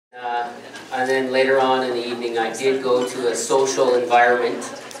and then later on in the evening I did go to a social environment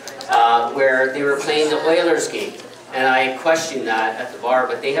where they were playing the Oilers game. And I questioned that at the bar,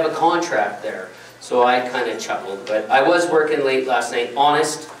 but they have a contract there. So I kind of chuckled. But I was working late last night,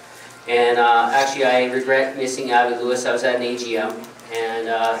 honest. And actually I regret missing Abby Lewis. I was at an AGM, and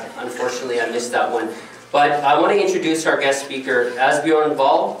unfortunately I missed that one. But I want to introduce our guest speaker, Asbjørn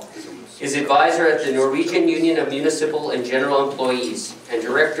Wahl. Is advisor at the Norwegian Union of Municipal and General Employees and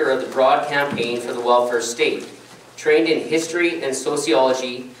director of the Broad Campaign for the Welfare State. Trained in history and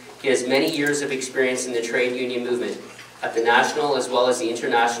sociology, he has many years of experience in the trade union movement at the national as well as the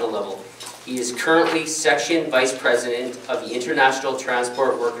international level. He is currently Section Vice President of the International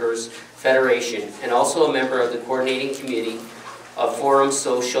Transport Workers Federation and also a member of the Coordinating Committee of Forum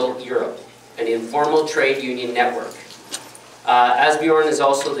Social Europe, an informal trade union network. Asbjørn is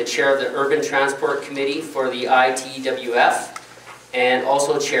also the chair of the Urban Transport Committee for the ITWF and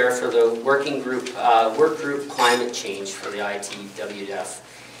also chair for the work group Climate Change for the ITWF.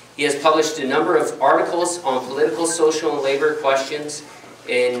 He has published a number of articles on political, social, and labor questions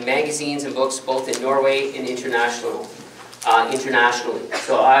in magazines and books both in Norway and internationally.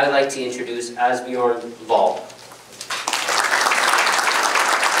 So I would like to introduce Asbjørn Wahl.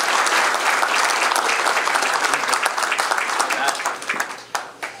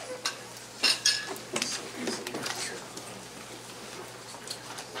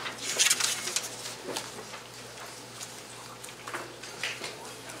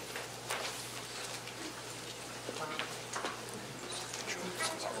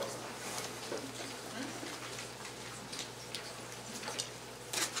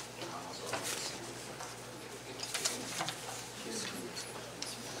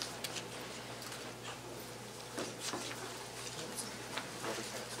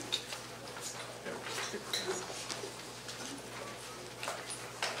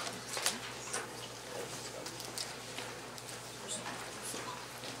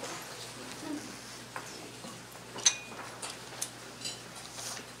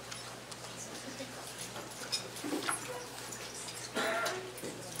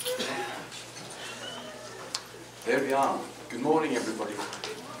 There we are. Good morning, everybody.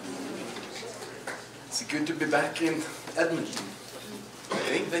 It's good to be back in Edmonton. I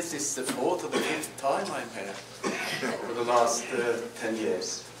think this is the 4th or the 5th time I'm here over the last 10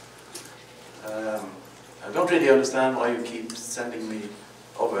 years. I don't really understand why you keep sending me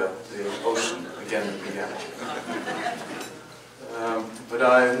over the ocean again and again. But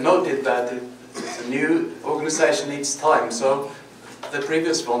I noted that it's a new organization each time, so the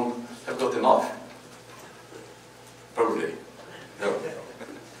previous one have got enough. Probably. No.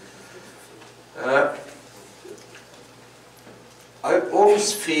 I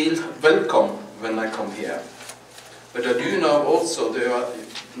always feel welcome when I come here. But I do know also there are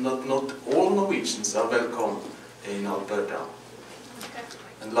not all Norwegians are welcome in Alberta.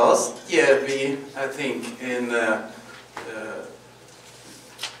 And last year we, I think, in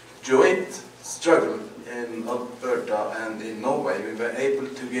joint struggle in Alberta and in Norway, we were able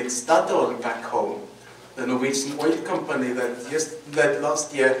to get Statoil back home. The Norwegian oil company that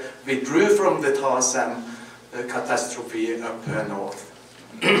last year withdrew from the tar sand catastrophe up north.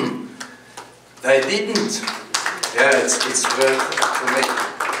 They didn't, yeah, it's worth to make.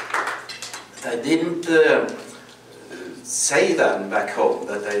 They didn't say then back home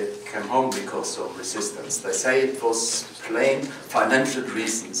that they came home because of resistance. They say it was plain financial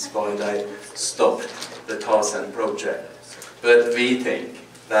reasons why they stopped the tar sand project. But we think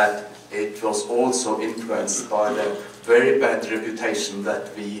that it was also influenced by the very bad reputation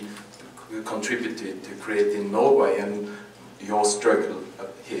that we contributed to create in Norway and your struggle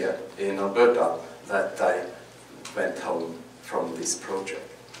here in Alberta, that they went home from this project.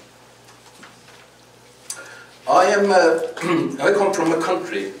 I come from a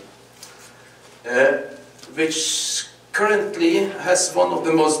country which currently has one of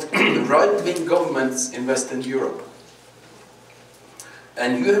the most right-wing governments in Western Europe.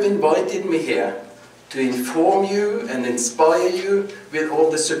 And you have invited me here to inform you and inspire you with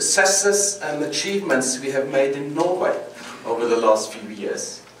all the successes and achievements we have made in Norway over the last few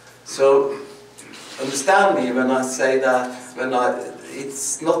years. So understand me when I say that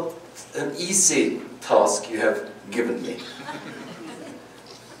it's not an easy task you have given me.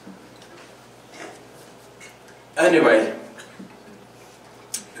 Anyway,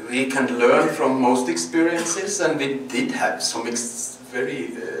 we can learn from most experiences, and we did have some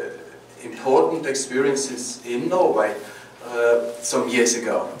very important experiences in Norway some years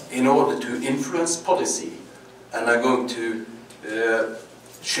ago in order to influence policy, and I'm going to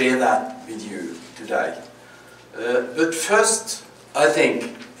share that with you today. But first, I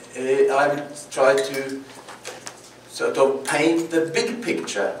think I will try to sort of paint the big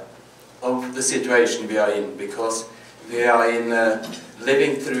picture of the situation we are in, because we are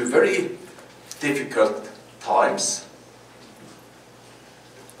living through very difficult times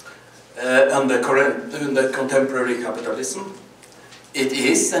under contemporary capitalism. It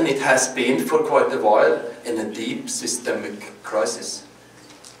is, and it has been for quite a while, in a deep systemic crisis.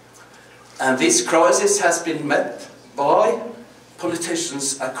 And this crisis has been met by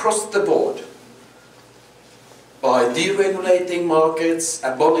politicians across the board, by deregulating markets,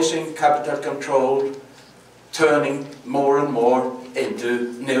 abolishing capital control, turning more and more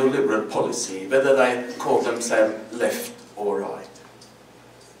into neoliberal policy, whether they call themselves left or right.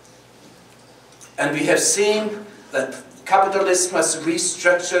 And we have seen that capitalism has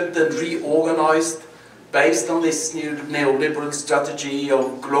restructured and reorganized based on this new neoliberal strategy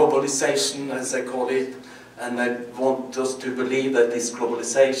of globalization, as they call it. And they want us to believe that this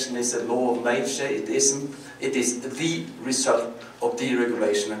globalization is a law of nature. It isn't. It is the result of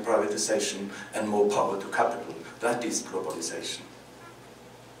deregulation and privatization and more power to capital. That is globalization.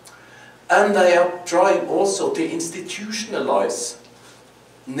 And they are trying also to institutionalize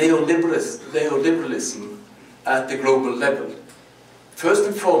neoliberalism at the global level. First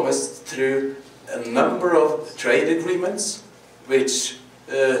and foremost through a number of trade agreements which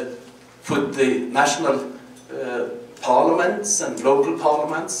put the national parliaments and local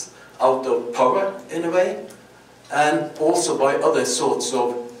parliaments out of power in a way, and also by other sorts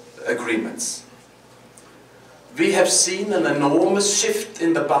of agreements. We have seen an enormous shift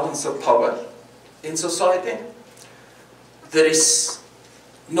in the balance of power in society. There is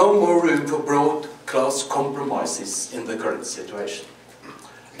no more room for broad class compromises in the current situation.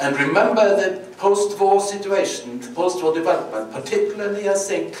 And remember the post-war situation, the post-war development, particularly I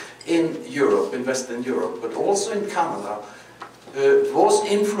think in Europe, in Western Europe, but also in Canada, was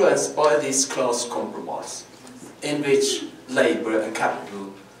influenced by this class compromise, in which labor and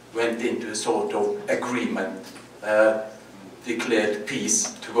capital went into a sort of agreement, declared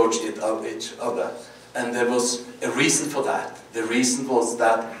peace towards each other. And there was a reason for that. The reason was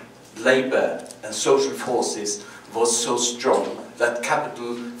that labor and social forces was so strong that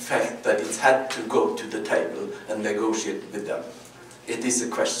capital felt that it had to go to the table and negotiate with them. It is a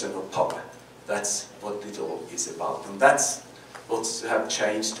question of power. That's what it all is about. And that's what has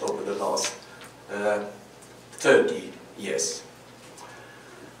changed over the last 30 years.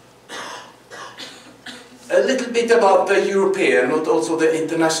 A little bit about the European, but also the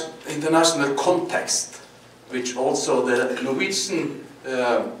international context, which also the Norwegian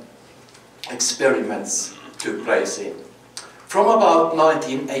experiments took place in. From about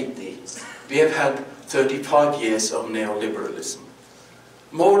 1980, we have had 35 years of neoliberalism.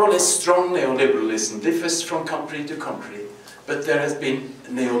 More or less strong neoliberalism, differs from country to country, but there has been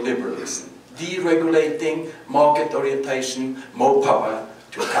neoliberalism. Deregulating, market orientation, more power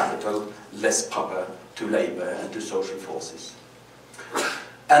to capital, less power to labor and to social forces.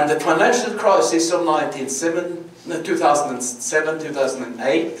 And the financial crisis of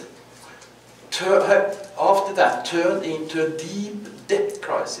 2007-2008 after that turned into a deep debt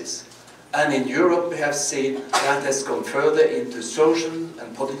crisis. And in Europe we have seen that has gone further into social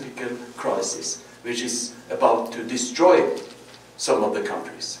and political crisis, which is about to destroy some of the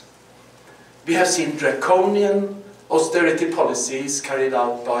countries. We have seen draconian austerity policies carried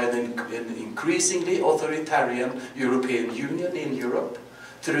out by an increasingly authoritarian European Union in Europe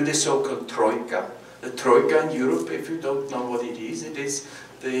through the so-called Troika. The Troika in Europe, if you don't know what it is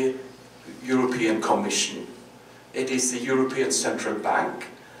the European Commission. It is the European Central Bank,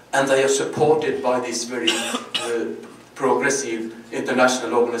 and they are supported by this very progressive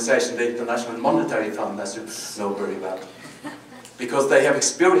international organization, the International Monetary Fund, as you know very well, because they have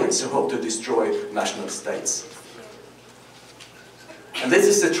experience of how to destroy national states. And this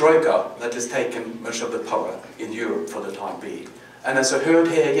is the Troika that has taken much of the power in Europe for the time being. And as I heard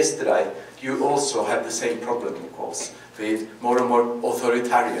here yesterday, you also have the same problem, of course, with more and more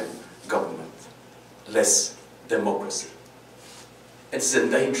authoritarian government, less democracy. It's a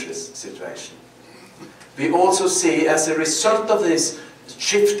dangerous situation. We also see, as a result of this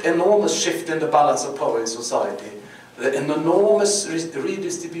shift, enormous shift in the balance of power in society, an enormous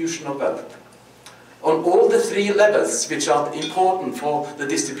redistribution of wealth. On all the three levels which are important for the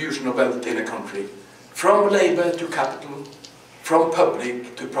distribution of wealth in a country, from labor to capital, from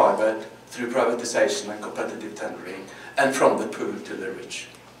public to private, through privatization and competitive tendering, and from the poor to the rich.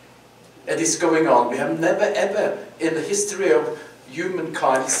 It is going on. We have never ever in the history of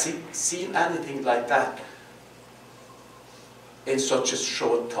humankind seen anything like that in such a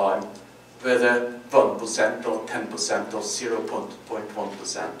short time whether 1% or 10% or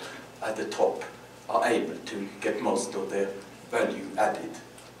 0.1% at the top are able to get most of their value added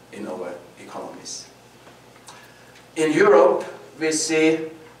in our economies. In Europe, we see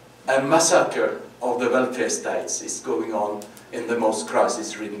a massacre of the welfare states is going on in the most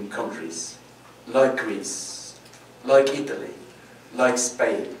crisis-ridden countries, like Greece, like Italy, like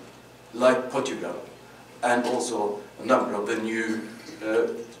Spain, like Portugal, and also a number of the new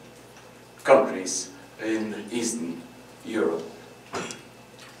countries in Eastern Europe.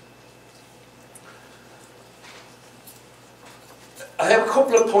 I have a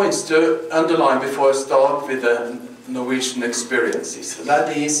couple of points to underline before I start with the Norwegian experiences.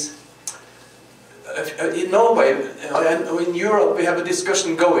 That is, in Norway and in Europe we have a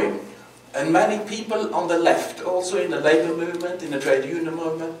discussion going, and many people on the left, also in the labor movement, in the trade union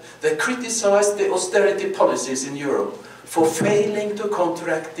movement, they criticize the austerity policies in Europe for failing to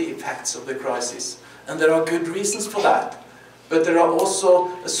counteract the effects of the crisis. And there are good reasons for that. But there are also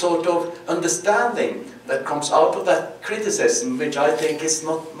a sort of understanding that comes out of that criticism, which I think is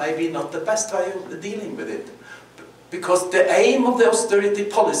maybe not the best way of dealing with it. Because the aim of the austerity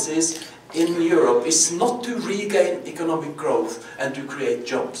policies in Europe is not to regain economic growth and to create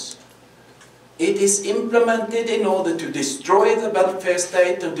jobs. It is implemented in order to destroy the welfare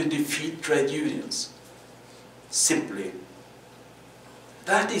state and to defeat trade unions. Simply.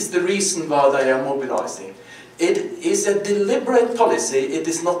 That is the reason why they are mobilizing. It is a deliberate policy, it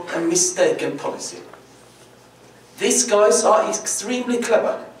is not a mistaken policy. These guys are extremely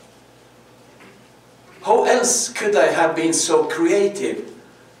clever. How else could they have been so creative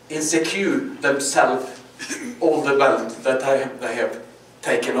in secure themselves all the wealth that they have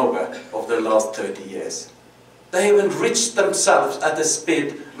taken over the last 30 years? They have enriched themselves at a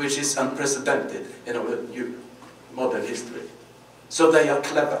speed which is unprecedented in our modern history. So they are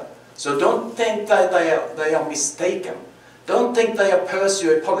clever. So don't think that they are mistaken. Don't think they are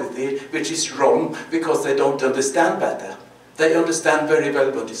pursuing a policy which is wrong because they don't understand better. They understand very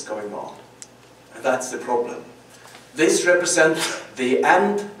well what is going on. And that's the problem. This represents the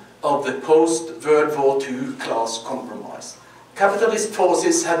end of the post-World War II class compromise. Capitalist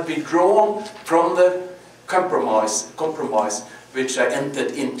forces had withdrawn from the compromise which they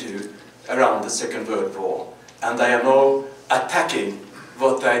entered into around the Second World War. And they are now attacking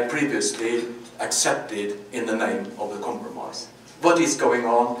what they previously accepted in the name of the compromise. What is going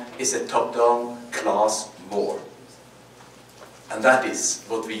on is a top-down class war. And that is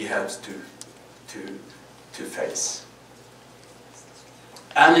what we have to face.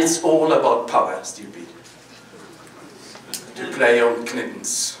 And it's all about power, stupid. To play on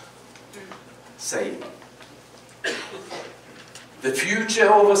Clinton's saying. The future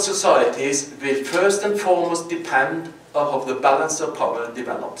of our societies will first and foremost depend on how the balance of power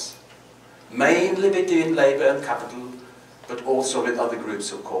develops. Mainly between labor and capital, but also with other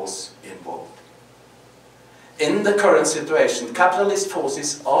groups, of course, involved. In the current situation, capitalist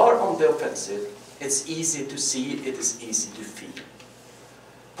forces are on the offensive. It's easy to see, it is easy to feel.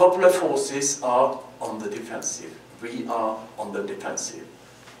 Popular forces are on the defensive. We are on the defensive.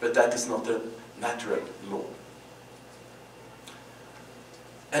 But that is not a natural law.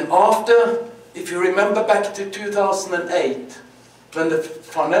 And after, if you remember back to 2008, when the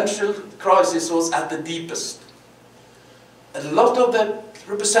financial crisis was at the deepest, a lot of the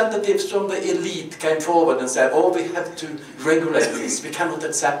representatives from the elite came forward and said, oh, we have to regulate this, we cannot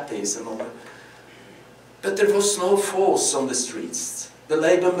accept this, and all that. But there was no force on the streets. The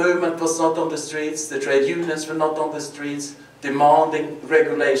labor movement was not on the streets, the trade unions were not on the streets, demanding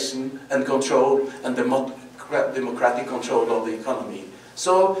regulation and control and democratic control of the economy.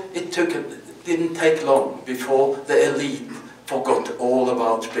 So it didn't take long before the elite forgot all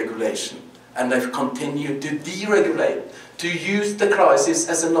about regulation. And they've continued to deregulate, to use the crisis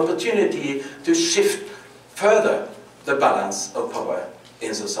as an opportunity to shift further the balance of power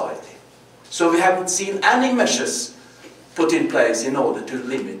in society. So we haven't seen any measures put in place in order to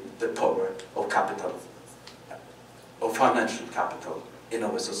limit the power of capital, of financial capital in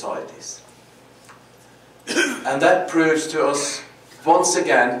our societies. And that proves to us, once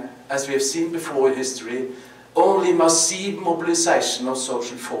again, as we have seen before in history, only massive mobilization of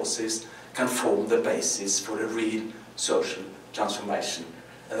social forces can form the basis for a real social transformation.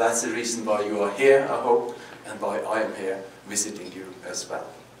 And that's the reason why you are here, I hope, and why I am here visiting you as well.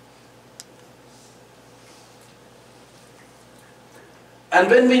 And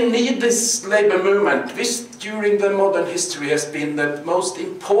when we need this labor movement, which during the modern history has been the most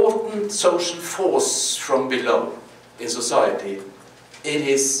important social force from below in society, it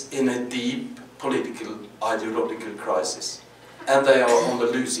is in a deep political, ideological crisis. And they are on the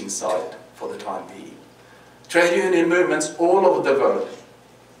losing side for the time being. Trade union movements all over the world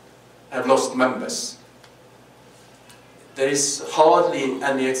have lost members. There is hardly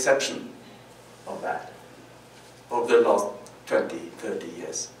any exception of that over the last 20, 30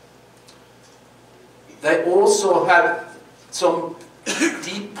 years. They also have some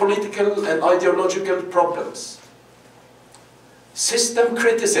deep political and ideological problems. System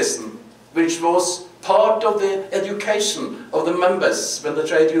criticism, which was part of the education of the members when the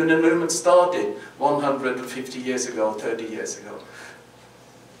trade union movement started 150 years ago, 30 years ago,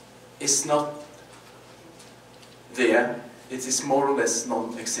 is not there. It is more or less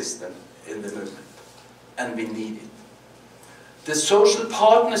non-existent in the movement, and we need it. The social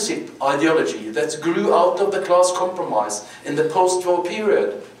partnership ideology that grew out of the class compromise in the post-war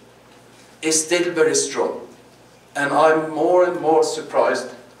period is still very strong. And I'm more and more surprised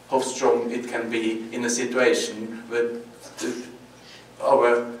how strong it can be in a situation where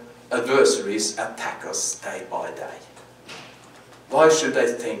our adversaries attack us day by day. Why should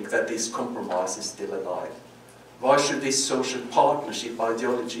they think that this compromise is still alive? Why should this social partnership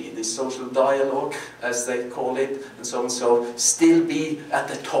ideology, this social dialogue, as they call it, and so and so, still be at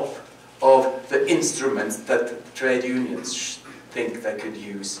the top of the instruments that trade unions think they could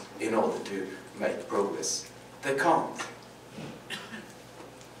use in order to make progress? They can't.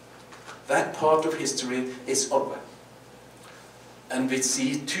 That part of history is over. And we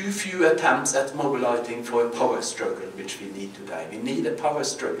see too few attempts at mobilizing for a power struggle, which we need today. We need a power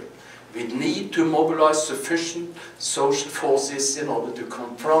struggle. We need to mobilize sufficient social forces in order to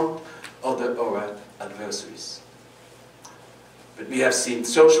confront our adversaries. But we have seen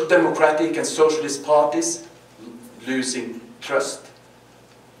social democratic and socialist parties losing trust,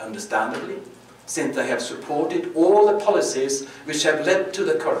 understandably, since they have supported all the policies which have led to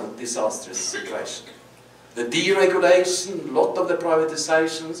the current disastrous situation. The deregulation, a lot of the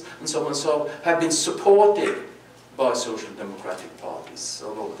privatizations, and so on and so on, have been supported by social democratic parties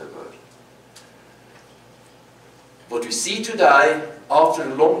all over the world. What we see today, after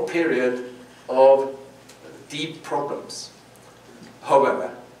a long period of deep problems,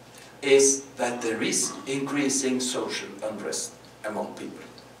 however, is that there is increasing social unrest among people,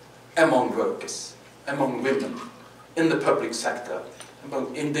 among workers, among women, in the public sector,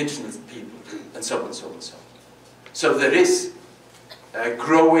 among indigenous people, and so on and so on and so on. So there is a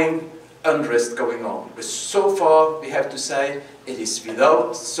growing unrest going on. But so far, we have to say, it is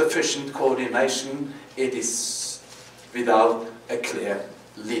without sufficient coordination, it is without a clear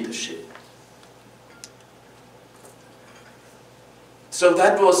leadership. So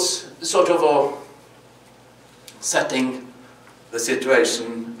that was sort of a setting the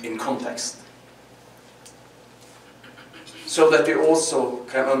situation in context, so that we also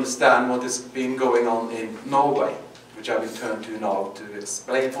can understand what has been going on in Norway, which I will turn to now to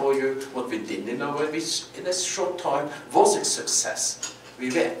explain for you what we did in Norway, which in a short time was a success. We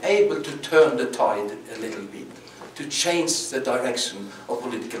were able to turn the tide a little bit, to change the direction of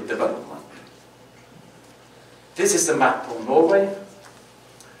political development. This is the map of Norway.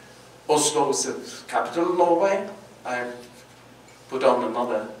 Oslo is the capital of Norway. I put on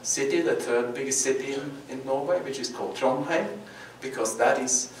another city, the third biggest city in Norway, which is called Trondheim, because that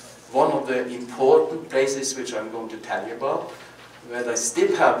is one of the important places which I'm going to tell you about, where they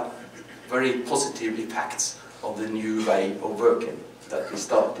still have very positive effects of the new way of working that we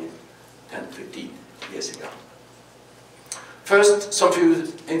started 10, 15 years ago. First, some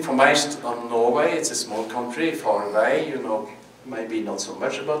few information on Norway. It's a small country, far away, you know, maybe not so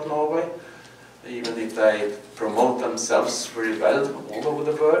much about Norway, even if they promote themselves very well all over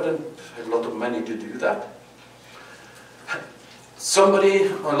the world and have a lot of money to do that.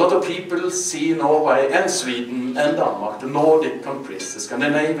 A lot of people see Norway and Sweden and Denmark, the Nordic countries, the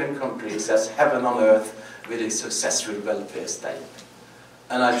Scandinavian countries, as heaven on earth with a successful welfare state.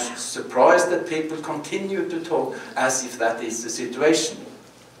 And I'm surprised that people continue to talk as if that is the situation,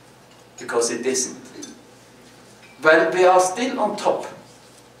 because it isn't. Well, we are still on top.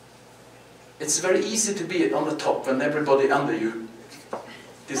 It's very easy to be on the top when everybody under you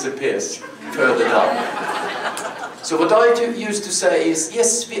disappears further down. So what I used to say is,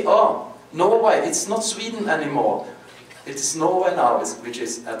 yes, we are. Norway, it's not Sweden anymore. It is Norway now which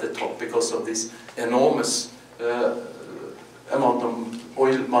is at the top because of this enormous amount of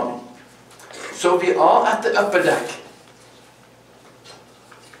oil money. So we are at the upper deck.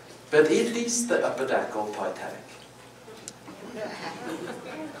 But it is the upper deck of Titanic.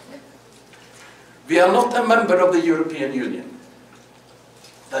 We are not a member of the European Union.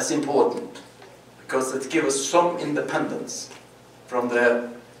 That's important, because it gives us some independence from the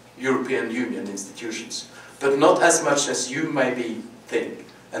European Union institutions, but not as much as you maybe think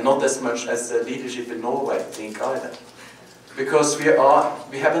and not as much as the leadership in Norway think either. Because we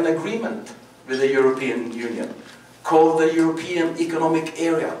have an agreement with the European Union called the European Economic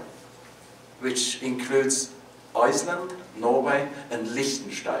Area, which includes Iceland, Norway and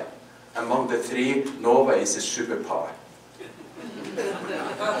Liechtenstein. Among the three, Norway is a superpower.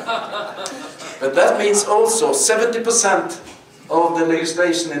 But that means also 70% of the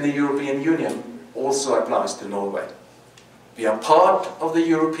legislation in the European Union also applies to Norway. We are part of the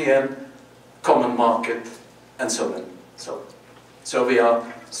European common market and so on. So we are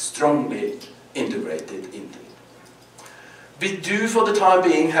strongly integrated into it. We do for the time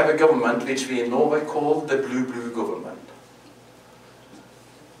being have a government which we in Norway call the blue-blue government.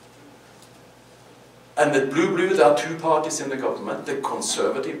 And the blue-blue, there are two parties in the government. The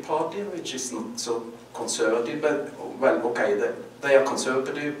Conservative Party, which is not so conservative, but, well, okay, they are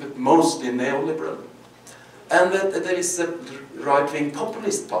conservative, but mostly neoliberal. And there is the right-wing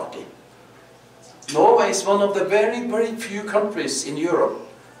populist party. Norway is one of the very, very few countries in Europe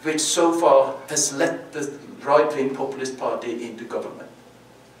which so far has let the right-wing populist party into government.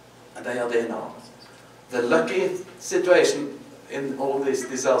 And they are there now. The lucky situation in all this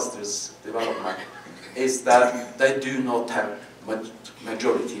disastrous development is that they do not have much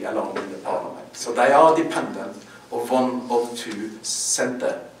majority alone in the parliament. So they are dependent on one of two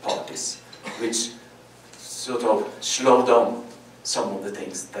center parties, which sort of slow down some of the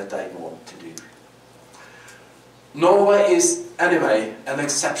things that they want to do. Norway is, anyway, an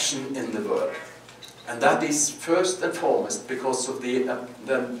exception in the world. And that is first and foremost because of the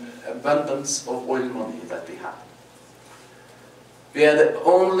abundance of oil money that we have. We are the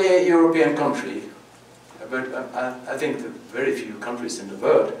only European country, but I think the very few countries in the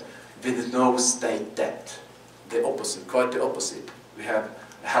world, with no state debt. The opposite, quite the opposite. We have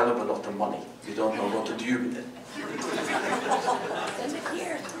a hell of a lot of money. We don't know what to do with it.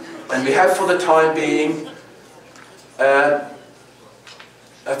 And we have for the time being a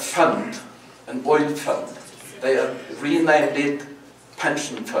fund, an oil fund. They have renamed it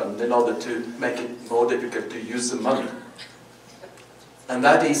pension fund in order to make it more difficult to use the money. And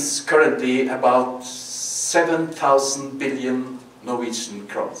that is currently about 7,000 billion Norwegian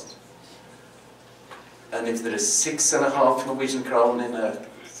crowns. And if there is 6.5 Norwegian crown in a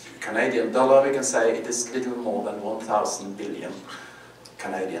Canadian dollar, we can say it is little more than 1,000 billion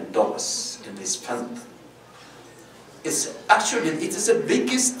Canadian dollars in this fund. It's actually, it is the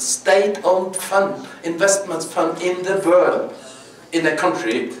biggest state-owned fund, investment fund in the world, in a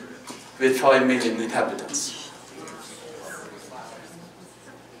country with 5 million inhabitants.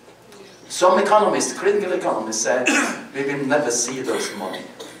 Some economists, critical economists, say we will never see those money.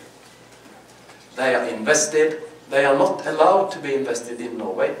 They are invested, they are not allowed to be invested in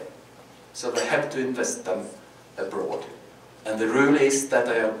Norway, so they have to invest them abroad. And the rule is that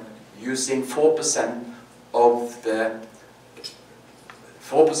they are using 4% of the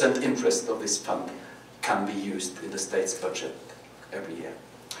 4% interest of this fund can be used in the state's budget every year.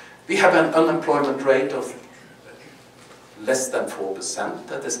 We have an unemployment rate of less than 4%.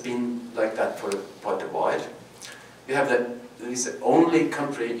 That has been like that for quite a while. We have there is the only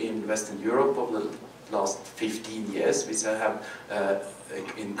country in Western Europe over the last 15 years which have an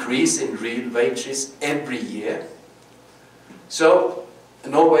increase in real wages every year. So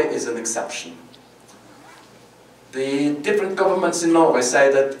Norway is an exception. The different governments in Norway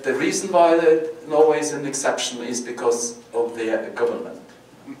say that the reason why Norway is an exception is because of their government.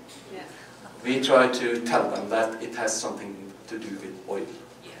 Yeah. We try to tell them that it has something to do with oil.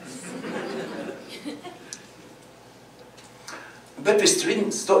 Yes. But we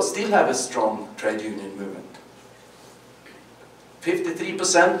still have a strong trade union movement.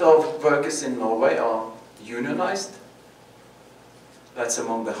 53% of workers in Norway are unionized. That's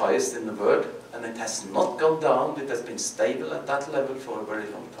among the highest in the world. And it has not gone down, it has been stable at that level for a very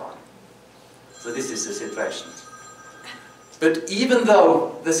long time. So this is the situation. But even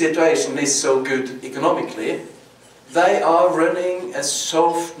though the situation is so good economically, they are running a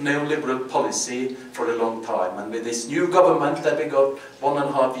soft neoliberal policy for a long time. And with this new government that we got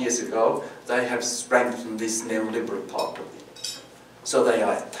 1.5 years ago, they have strengthened this neoliberal part of it. So they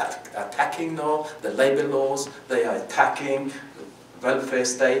are attacking now the labor laws, they are attacking the welfare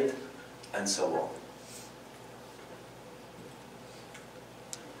state, and so on.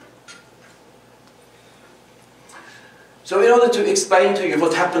 So in order to explain to you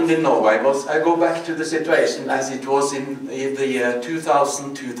what happened in Norway, I go back to the situation as it was in the year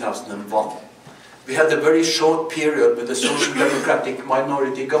 2000-2001. We had a very short period with a social democratic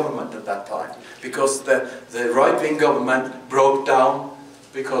minority government at that time, because the right-wing government broke down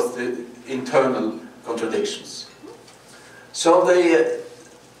because of the internal contradictions. So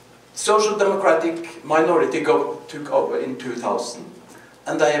Social Democratic minority took over in 2000,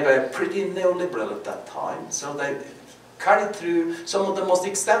 and they were pretty neoliberal at that time, so they carried through some of the most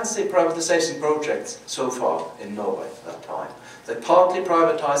extensive privatization projects so far in Norway at that time. They partly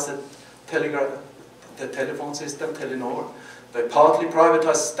privatized the telephone system, Telenor. They partly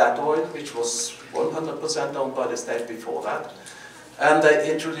privatized Statoil, which was 100% owned by the state before that. And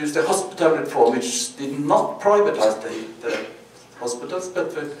they introduced a hospital reform, which did not privatize the hospitals,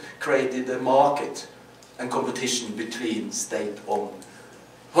 but created a market and competition between state-owned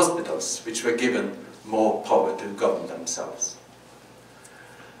hospitals, which were given more power to govern themselves.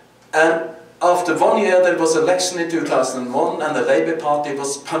 And after 1 year there was election in 2001, and the Labour Party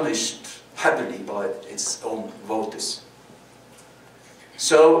was punished heavily by its own voters.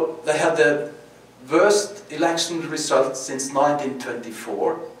 So they had the worst election result since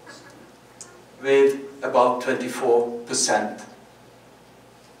 1924, with about 24%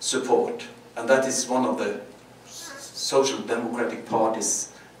 support. And that is one of the social democratic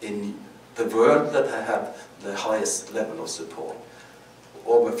parties in the world that have the highest level of support.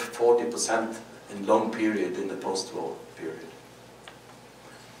 Over 40% in long period in the post-war period.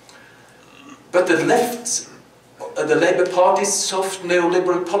 But the left, the Labour Party's soft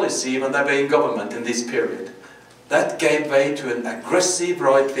neoliberal policy when they were in government in this period, that gave way to an aggressive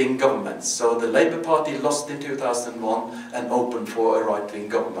right-wing government. So the Labour Party lost in 2001 and opened for a right-wing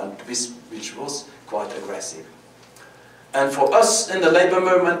government, which was quite aggressive. And for us in the labour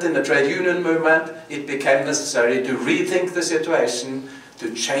movement, in the trade union movement, it became necessary to rethink the situation,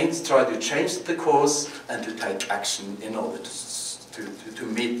 to try to change the course and to take action in order to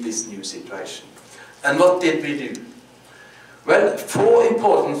meet this new situation. And what did we do? Well, 4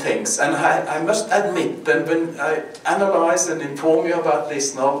 important things, and I must admit that when I analyse and inform you about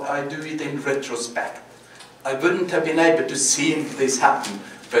this now, I do it in retrospect. I wouldn't have been able to see this happen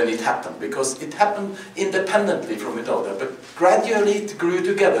when it happened, because it happened independently from each other, but gradually it grew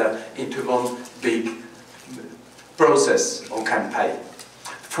together into one big process or campaign.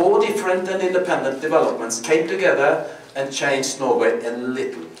 4 different and independent developments came together and changed Norway a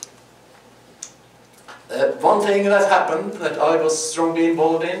little. One thing that happened that I was strongly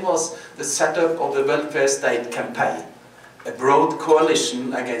involved in was the setup of the welfare state campaign, a broad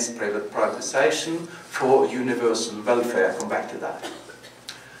coalition against privatization for universal welfare. I'll come back to that.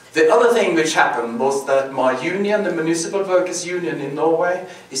 The other thing which happened was that my union, the Municipal Workers' Union in Norway,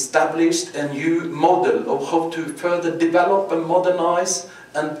 established a new model of how to further develop and modernize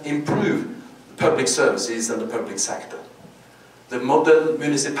and improve public services and the public sector. The Model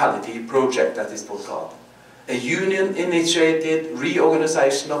Municipality project, that is what called. A union-initiated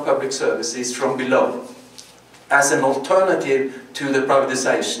reorganization of public services from below as an alternative to the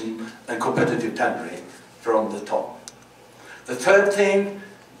privatization and competitive tendering from the top. The third thing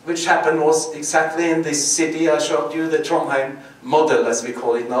which happened was exactly in this city I showed you, the Trondheim model as we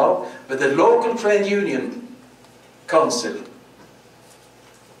call it now, but the local trade union council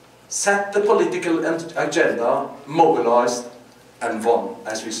set the political agenda, mobilized and won,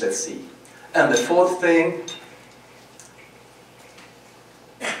 as we shall see. And the fourth thing,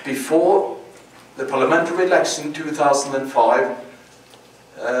 before the parliamentary election 2005,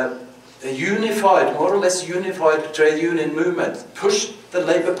 a unified, more or less unified trade union movement pushed the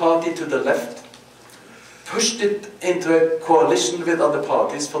Labour Party to the left, pushed it into a coalition with other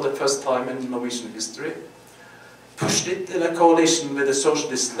parties for the first time in Norwegian history, pushed it in a coalition with the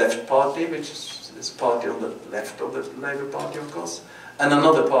Socialist Left Party, which is a party on the left of the Labour Party, of course, and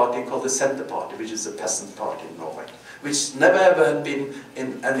another party called the Centre Party, which is a peasant party in Norway, which never ever had been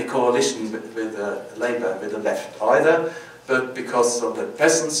in any coalition with Labour, with the left either, but because of the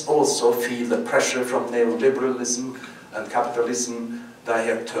peasants also feel the pressure from neoliberalism and capitalism, they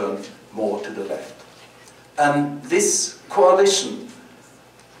have turned more to the left. And this coalition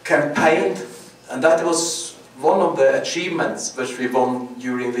campaigned, and that was one of the achievements which we won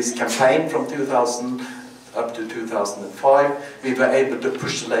during this campaign from 2000 up to 2005, we were able to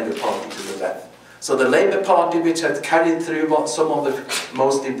push the Labour Party to the left. So the Labour Party, which had carried through some of the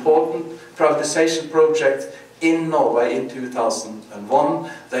most important privatization projects in Norway in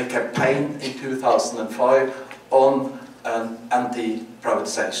 2001, they campaigned in 2005 on an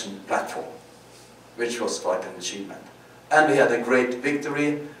anti-privatization platform, which was quite an achievement. And we had a great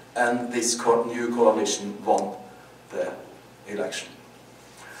victory, and this new coalition won the election.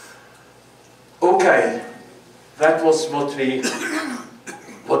 Okay, that was what we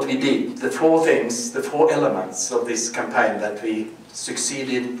did. The 4 things, the 4 elements of this campaign that we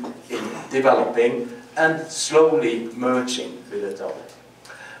succeeded in developing and slowly merging with each other.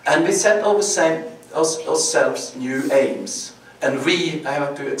 And we set ourselves new aims And we, I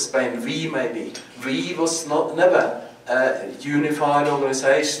have to explain, we maybe. We was never a unified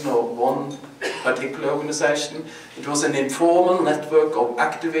organization or one particular organization. It was an informal network of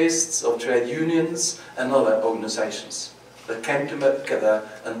activists, of trade unions and other organizations that came together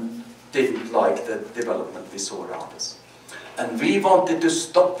and didn't like the development we saw around us. And we wanted to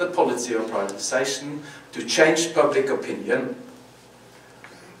stop the policy of privatization, to change public opinion,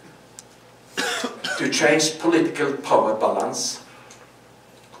 to change political power balance,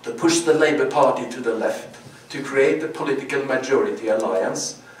 to push the Labour Party to the left, to create a political majority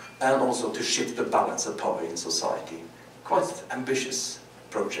alliance, and also to shift the balance of power in society. Quite an ambitious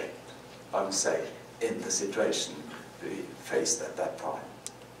project, I would say, in the situation we faced at that time.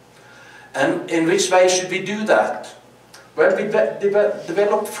 And in which way should we do that? Well, we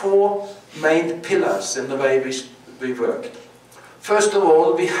developed four main pillars in the way we worked. First of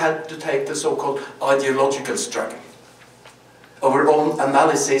all, we had to take the so-called ideological struggle, our own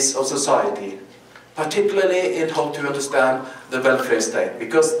analysis of society, particularly in how to understand the welfare state,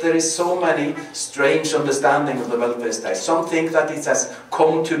 because there is so many strange understanding of the welfare state. Some think that it has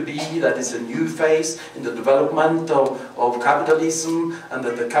come to be, that it's a new phase in the development of capitalism, and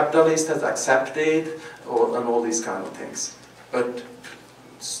that the capitalist has accepted, and all these kind of things. But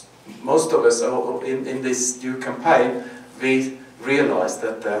most of us in this new campaign, we realized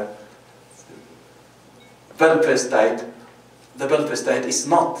that the welfare state is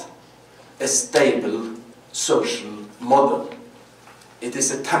not a stable social model. It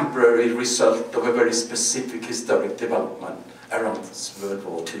is a temporary result of a very specific historic development around World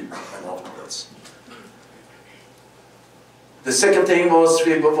War II and afterwards. The second thing was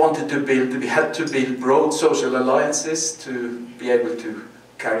we had to build broad social alliances to be able to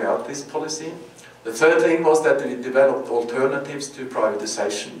carry out this policy. The third thing was that we developed alternatives to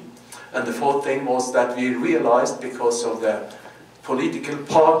privatization. And the fourth thing was that we realized, because of the political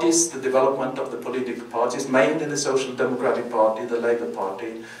parties, the development of the political parties, mainly the Social Democratic Party, the Labour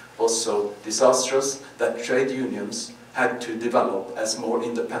Party, was so disastrous that trade unions had to develop as more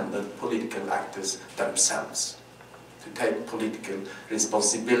independent political actors themselves, to take political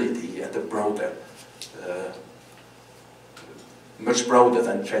responsibility at a broader, much broader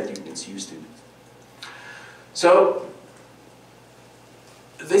than trade unions used to. So,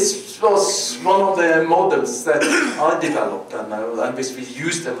 this was one of the models that I developed, and which we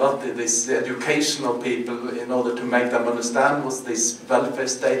used a lot in this education of people in order to make them understand what this welfare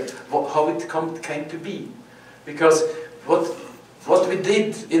state, how it came to be. Because what we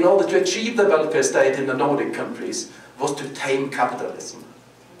did in order to achieve the welfare state in the Nordic countries was to tame capitalism,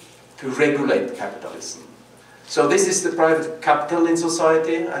 to regulate capitalism. So this is the private capital in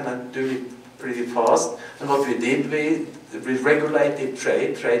society, and I do it pretty fast. And what we did, we regulated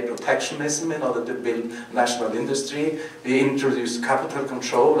trade protectionism in order to build national industry. We introduced capital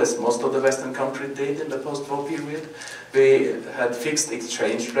control, as most of the Western countries did in the post-war period. We had fixed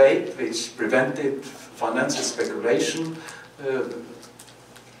exchange rate, which prevented financial speculation.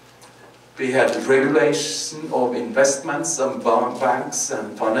 We had regulation of investments and banks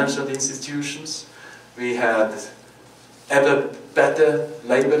and financial institutions. We had ever better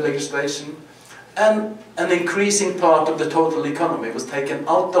labor legislation. And an increasing part of the total economy was taken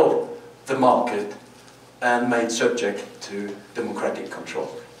out of the market and made subject to democratic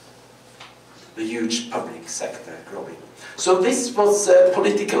control. The huge public sector growing. So this was a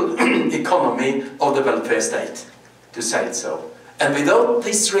political economy of the welfare state, to say it so. And without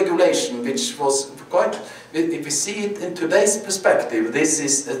this regulation, which was quite, if we see it in today's perspective, this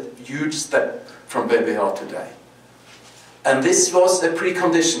is a huge step from where we are today. And this was a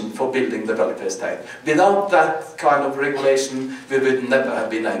precondition for building the welfare state. Without that kind of regulation, we would never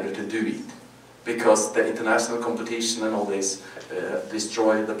have been able to do it, because the international competition and all this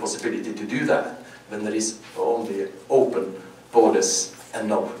destroy the possibility to do that when there is only open borders and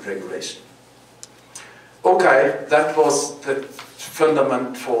no regulation. Okay, that was the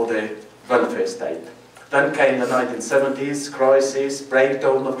fundament for the welfare state. Then came the 1970s, crisis,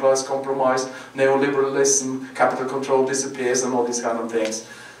 breakdown of class compromise, neoliberalism, capital control disappears, and all these kind of things.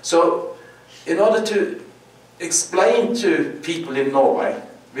 So, in order to explain to people in Norway,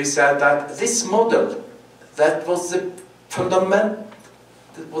 we said that this model, that was the fundament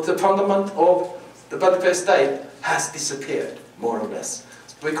of the welfare state, has disappeared, more or less.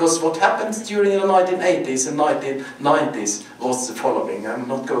 Because what happened during the 1980s and 1990s was the following. I'm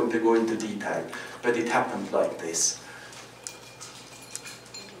not going to go into detail, but it happened like this.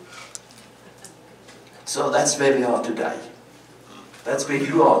 So that's where we are today. That's where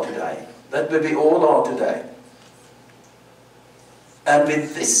you are today. That's where we all are today. And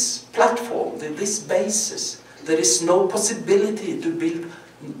with this platform, with this basis, there is no possibility to build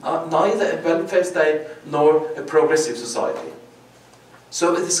neither a welfare state nor a progressive society.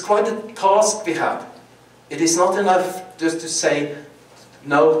 So it is quite a task we have. It is not enough just to say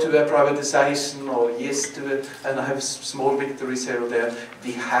no to a privatization or yes to it, and I have small victories here or there.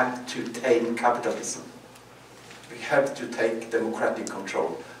 We have to tame capitalism. We have to take democratic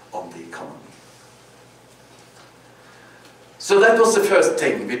control of the economy. So that was the first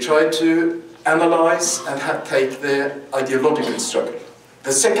thing. We tried to analyze and take the ideological struggle.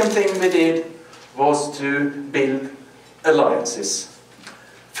 The second thing we did was to build alliances.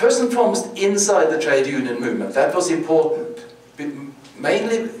 First and foremost, inside the trade union movement. That was important.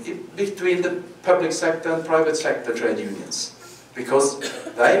 Mainly between the public sector and private sector trade unions. Because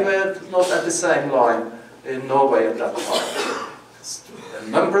they were not at the same line in Norway at that time. A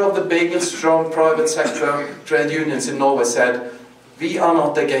number of the big and strong private sector trade unions in Norway said, we are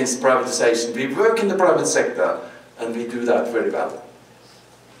not against privatization. We work in the private sector and we do that very well.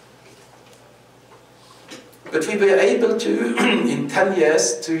 But we were able to, in 10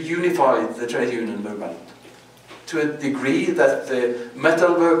 years, to unify the trade union movement to a degree that the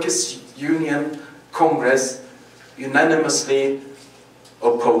Metal Workers Union Congress unanimously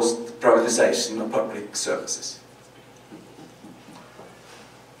opposed privatization of public services.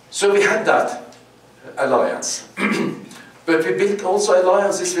 So we had that alliance. But we built also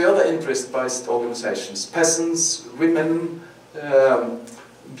alliances with other interest-based organizations, peasants, women,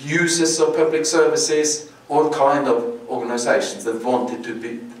 users of public services, all kind of organizations that wanted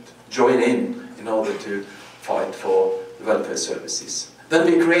to join in order to fight for the welfare services. Then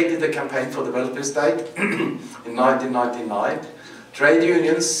we created a campaign for the welfare state in 1999. Trade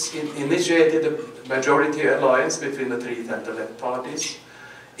unions initiated a majority alliance between the three center-left parties.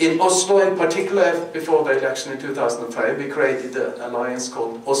 In Oslo in particular, before the election in 2005, we created an alliance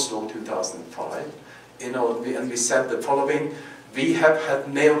called Oslo 2005. And we said the following: we have had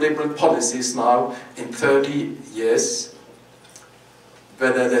neoliberal policies now in 30 years,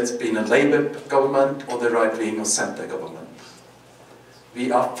 whether that's been a Labour government or the right-wing or centre government.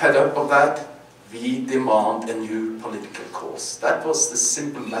 We are fed up of that. We demand a new political course. That was the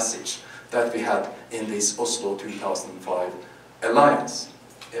simple message that we had in this Oslo 2005 alliance.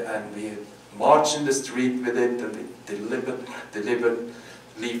 And we marched in the street with it, and we delivered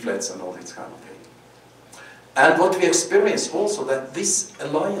leaflets and all this kind of thing. And what we experienced also, that this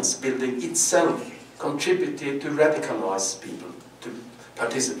alliance building itself contributed to radicalize people, to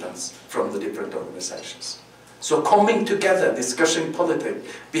participants from the different organizations. So coming together, discussing politics,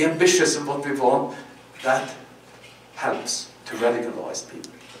 be ambitious of what we want, that helps to radicalize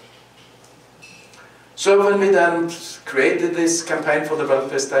people. So when we then created this campaign for the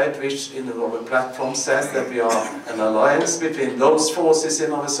welfare state, which in our platform says that we are an alliance between those forces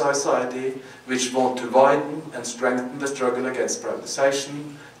in our society which want to widen and strengthen the struggle against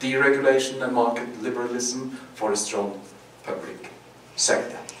privatization, deregulation and market liberalism for a strong public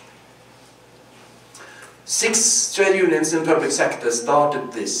sector. 6 trade unions in public sector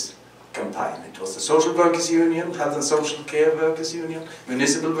started this campaign. It was the Social Workers Union, Health and Social Care Workers Union,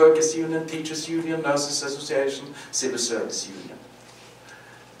 Municipal Workers Union, Teachers Union, Nurses Association, Civil Service Union.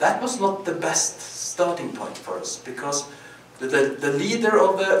 That was not the best starting point for us, because the leader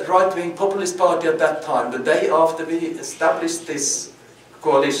of the right-wing populist party at that time, the day after we established this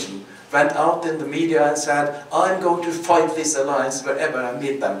coalition, went out in the media and said, I'm going to fight this alliance wherever I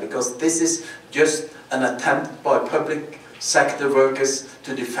meet them, because this is just an attempt by public sector workers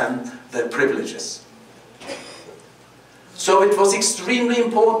to defend their privileges. So it was extremely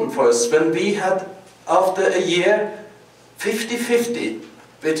important for us when we had, after a year, 50-50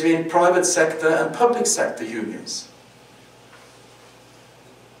 between private sector and public sector unions.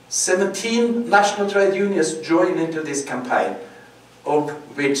 17 national trade unions joined into this campaign, of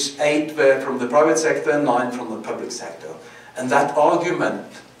which 8 were from the private sector and 9 from the public sector. And that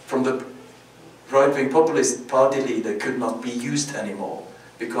argument from the right-wing populist party leader could not be used anymore,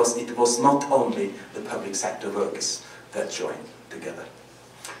 because it was not only the public sector workers that joined together.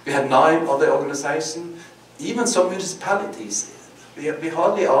 We had 9 other organizations, even some municipalities. We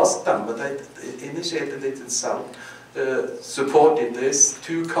hardly asked them, but they initiated it themselves, supported this.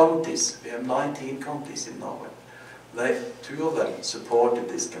 2 counties, we have 19 counties in Norway. 2 of them supported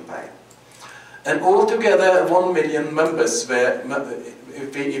this campaign. And altogether 1 million members were,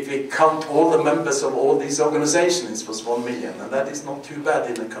 if we count all the members of all these organizations, it was 1 million, and that is not too bad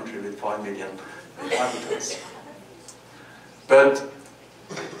in a country with 5 million inhabitants. But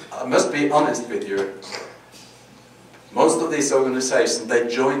I must be honest with you, most of these organizations, they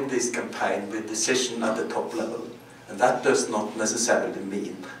joined this campaign with decision at the top level, and that does not necessarily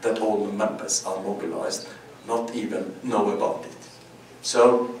mean that all the members are mobilized not even know about it.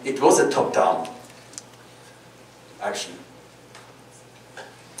 So it was a top-down action.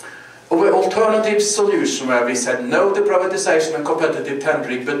 Our alternative solution, where we said no to privatization and competitive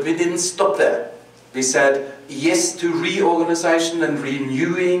tendering, but we didn't stop there. We said yes to reorganization and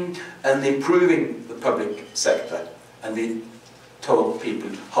renewing and improving the public sector. And we told people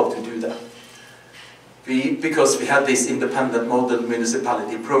how to do that. Because we had this independent model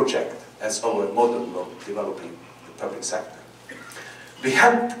municipality project as our model of developing the public sector. We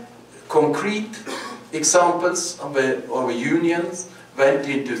had concrete examples of our unions went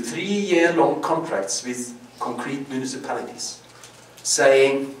into 3-year-long contracts with concrete municipalities,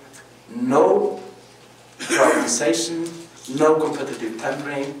 saying no privatization, no competitive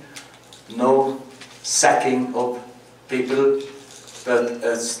tendering, no sacking of people, but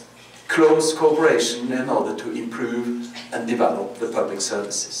a close cooperation in order to improve and develop the public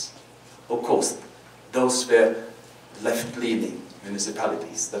services. Of course, those were left-leaning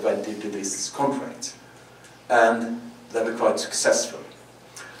municipalities that went into this contract, and they were quite successful.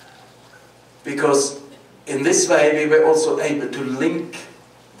 Because in this way we were also able to link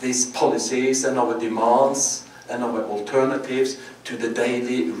these policies and our demands and our alternatives to the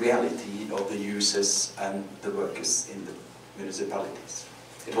daily reality of the users and the workers in the municipalities.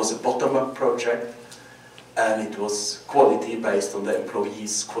 It was a bottom-up project, and it was quality based on the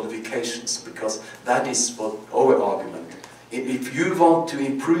employees' qualifications, because that is what our argument. If you want to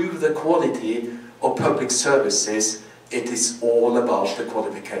improve the quality of public services, it is all about the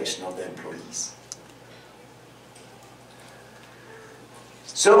qualification of the employees.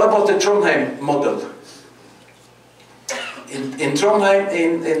 So about the Trondheim model. In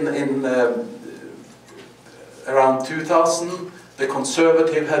Trondheim, around 2000, the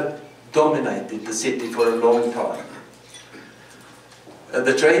Conservative had dominated the city for a long time.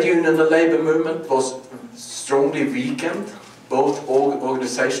 The trade union and the labour movement was strongly weakened, both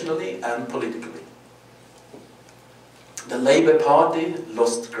organisationally and politically. The Labour Party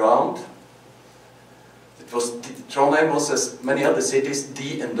lost ground. Trondheim was, as many other cities,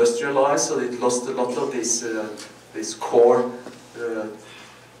 de-industrialized, so it lost a lot of these core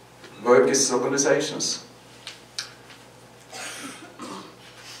workers' organizations.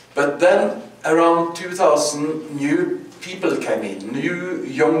 But then, around 2000, new people came in. New,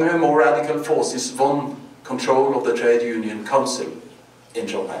 younger, more radical forces won control of the Trade Union Council in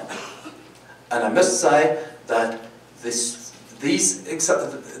Trondheim. And I must say that the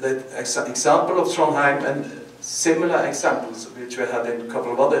example of Trondheim and similar examples which we had in a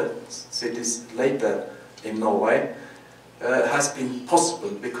couple of other cities later in Norway has been possible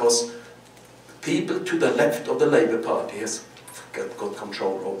because people to the left of the Labour Party has got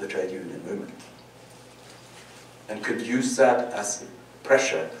control of the trade union movement and could use that as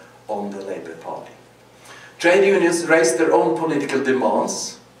pressure on the Labour Party. Trade unions raised their own political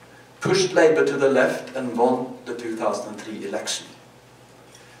demands, pushed Labour to the left and won the 2003 election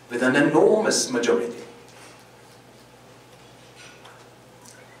with an enormous majority.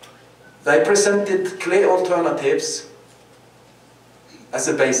 They presented clear alternatives as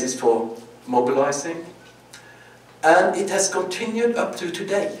a basis for mobilizing, and it has continued up to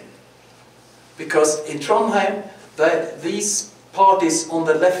today. Because in Trondheim, these parties on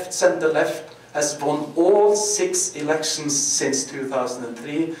the left, center-left, has won all 6 elections since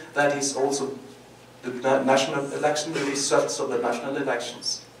 2003. That is also the national election, the results of the national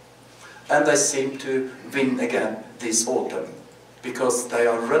elections. And they seem to win again this autumn, because they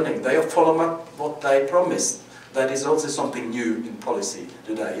are running, they are following up what they promised. That is also something new in policy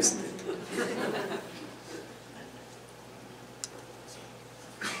today, isn't it?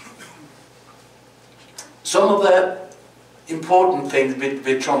 Some of the important things with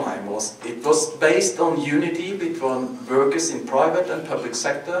Trondheim was, it was based on unity between workers in private and public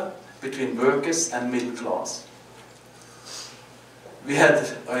sector, between workers and middle class.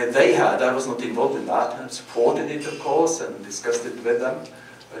 I was not involved in that, and supported it of course, and discussed it with them,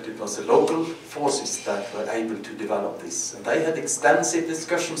 but it was the local forces that were able to develop this. And they had extensive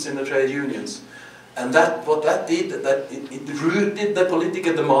discussions in the trade unions, and what that did, it rooted the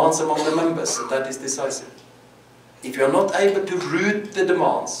political demands among the members, and that is decisive. If you're not able to root the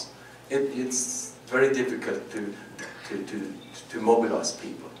demands, it's very difficult to mobilize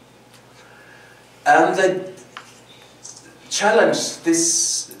people. And they challenged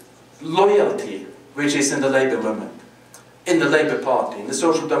this loyalty which is in the Labour movement, in the Labour Party, in the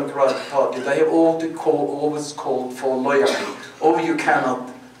Social Democratic Party. They have always called for loyalty. Oh, you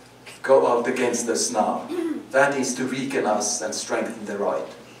cannot go out against us now. That is to weaken us and strengthen the right.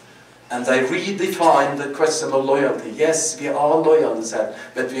 And they redefined the question of loyalty. Yes, we are loyal, they said,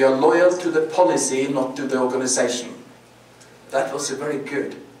 but we are loyal to the policy, not to the organization. That was a very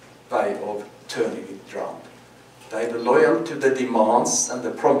good way of turning it around. They were loyal to the demands and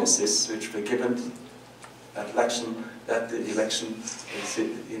the promises which were given at the election,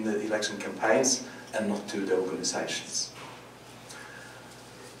 in the election campaigns, and not to the organizations.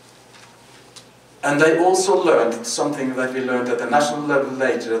 And they also learned something that we learned at the national level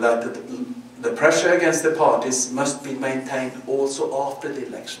later, that the pressure against the parties must be maintained also after the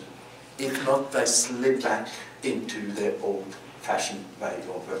election. If not, they slip back into their old-fashioned way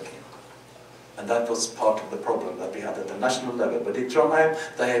of working. And that was part of the problem that we had at the national level. But in Trondheim,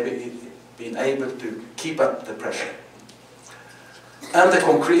 they have been able to keep up the pressure. And the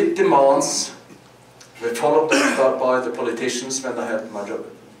concrete demands were followed by the politicians when they had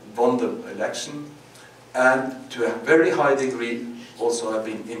won the election, and to a very high degree also have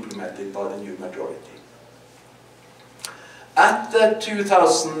been implemented by the new majority. At the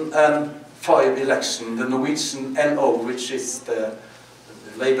 2005 election, the Norwegian LO, which is the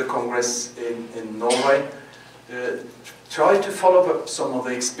Labour Congress in Norway, tried to follow up some of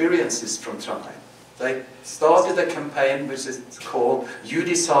the experiences from Trondheim. They started a campaign which is called "You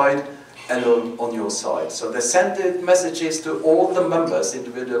Decide, and on your side." So they sent messages to all the members,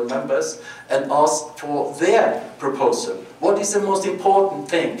 individual members, and asked for their proposal. What is the most important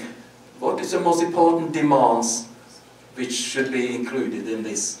thing? What is the most important demands which should be included in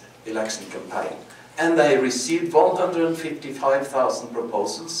this election campaign? And they received 155,000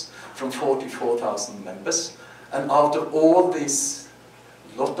 proposals from 44,000 members. And out of all these,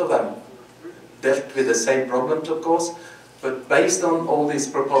 a lot of them dealt with the same problems, of course. But based on all these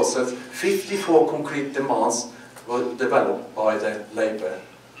proposals, 54 concrete demands were developed by the Labour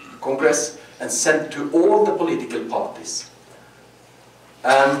Congress and sent to all the political parties.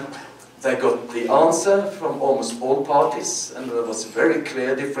 And they got the answer from almost all parties, and there was a very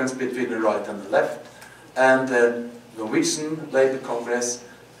clear difference between the right and the left. And the Norwegian Labour Congress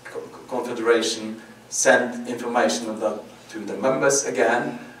Confederation sent information of that to the members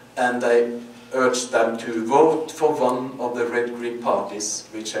again, and they urged them to vote for one of the red-green parties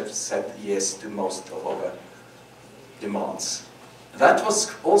which have said yes to most of our demands. That was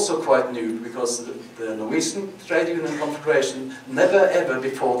also quite new, because the Norwegian Trade Union Confederation never ever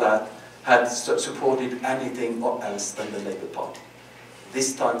before that had supported anything else than the Labour Party.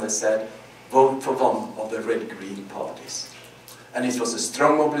 This time they said, vote for one of the red-green parties. And it was a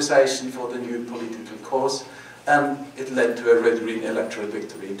strong mobilization for the new political cause, and it led to a red-green electoral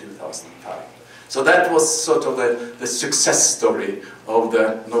victory in 2005. So that was sort of the success story of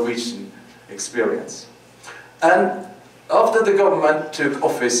the Norwegian experience. And after the government took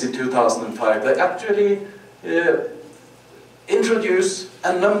office in 2005, they actually introduced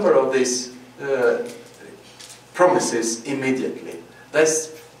a number of these promises immediately.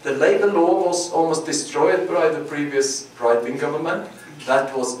 The labor law was almost destroyed by the previous right-wing government.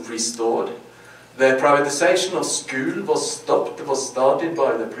 That was restored. The privatization of school was stopped, was started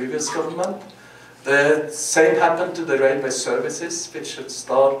by the previous government. The same happened to the railway services, which had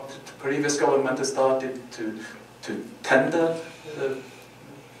started, the previous government had started to tender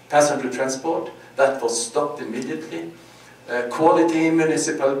passenger transport. That was stopped immediately. Quality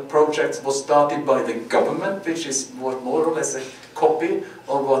municipal projects was started by the government, which is more or less a copy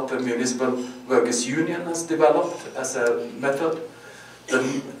of what the Municipal Workers' Union has developed as a method. The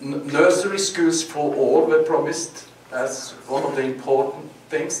nursery schools for all were promised as one of the important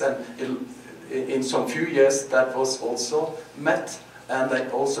things, and in some few years that was also met, and they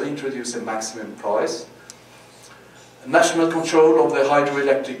also introduced a maximum price. National control of the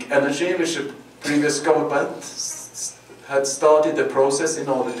hydroelectric energy, which the previous government had started the process in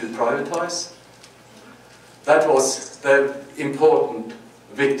order to privatize. That was the important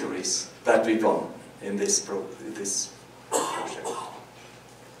victories that we won in this project.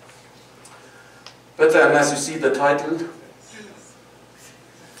 But then, as you see the title,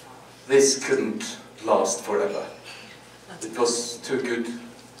 this couldn't last forever. It was too good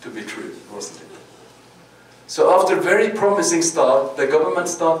to be true, wasn't it? So after a very promising start, the government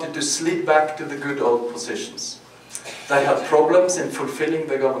started to slip back to the good old positions. They had problems in fulfilling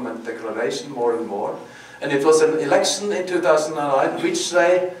the government declaration more and more. And it was an election in 2009 which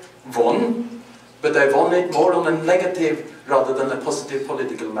they won, but they won it more on a negative rather than a positive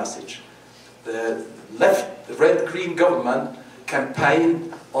political message. The left, the red-green government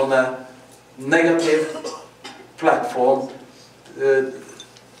campaigned on a negative platform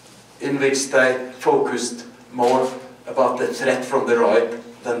in which they focused more about the threat from the right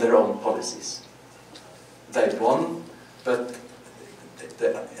than their own policies. They won, but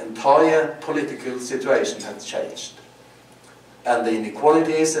the entire political situation had changed. And the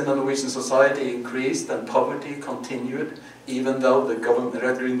inequalities in the Norwegian society increased and poverty continued, even though the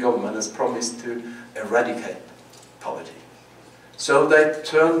red-green government has promised to eradicate poverty. So they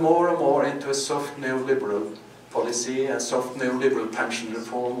turned more and more into a soft neoliberal policy. A soft neoliberal pension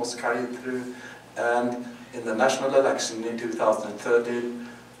reform was carried through, and in the national election in 2013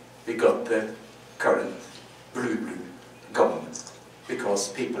 we got the current blue government, because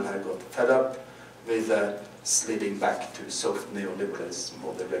people had got fed up with sliding back to soft neoliberalism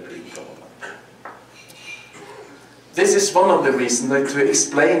or the red-green government. This is one of the reasons, to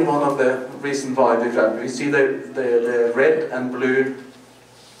explain one of the reasons why we see the red and blue.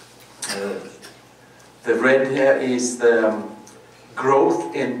 The red here is the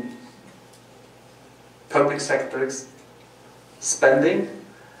growth in public sector spending,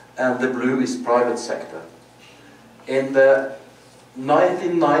 and the blue is private sector. In the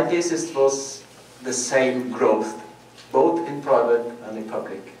 1990s it was the same growth, both in private and in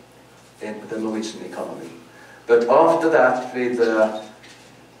public, in the Norwegian economy. But after that, with the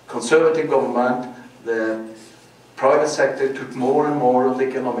conservative government, the private sector took more and more of the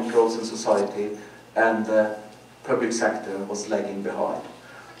economic growth in society, and the public sector was lagging behind.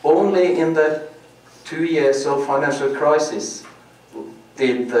 Only in the 2 years of financial crisis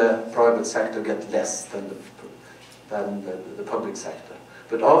did the private sector get less than the public sector.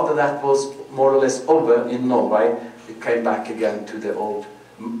 But after that was more or less over in Norway, it came back again to the old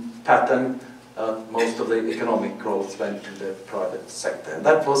pattern. Most of the economic growth went to the private sector. And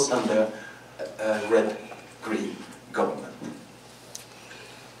that was under a red-green government.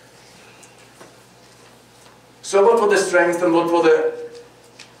 So what were the strengths and what were the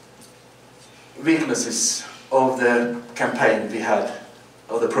weaknesses of the campaign we had,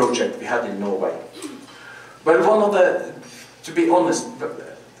 or the project we had in Norway? Well, one of the, to be honest,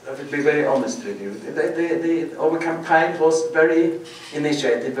 I will be very honest with you, our campaign was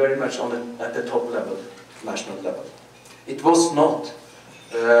initiated very much at the top level, national level. It was not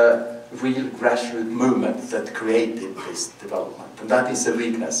a real grassroots movement that created this development, and that is a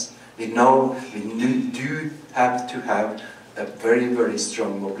weakness. We know we do have to have a very, very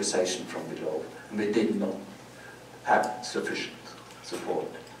strong mobilization from below, and we did not have sufficient support.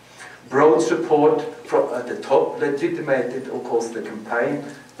 Broad support from at the top legitimated, of course, the campaign,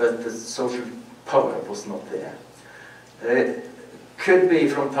 but the social power was not there. It could be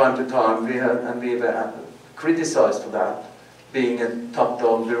from time to time, we were criticized for that, being a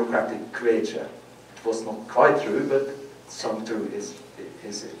top-down bureaucratic creature. It was not quite true, but some truth is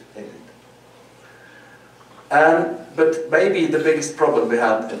in it. But maybe the biggest problem we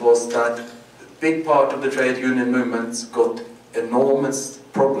had was that a big part of the trade union movements got enormous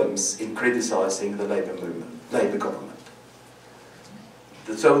problems in criticizing the labor government.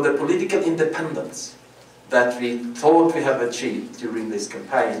 So the political independence that we thought we have achieved during this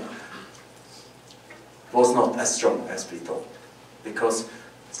campaign was not as strong as we thought, because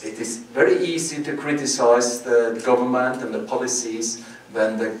it is very easy to criticize the government and the policies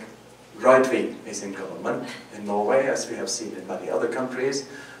when the right wing is in government, in Norway, as we have seen in many other countries,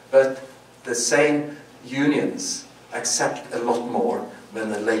 but the same unions accept a lot more when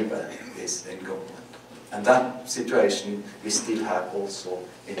the labor is in government. And that situation we still have also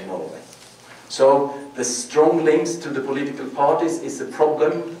in Norway. So the strong links to the political parties is a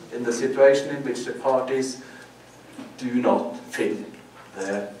problem in the situation in which the parties do not fill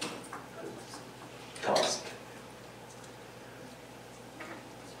their task.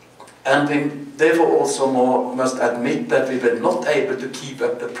 And we therefore also must admit that we were not able to keep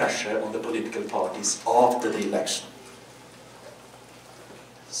up the pressure on the political parties after the election.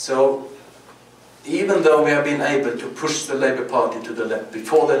 So even though we have been able to push the Labour Party to the left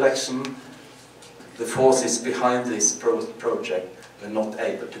before the election, the forces behind this project were not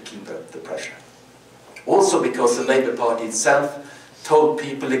able to keep up the pressure. Also because the Labour Party itself told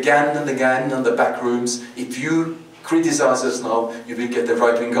people again and again in the back rooms, if you criticize us now, you will get a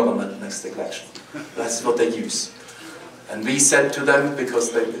right-wing government next election. That's what they use. And we said to them,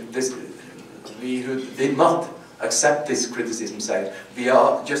 because we who did not accept this criticism, said, we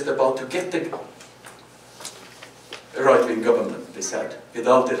are just about to get a right-wing government, we said,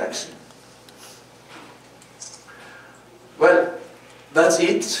 without election. Well, that's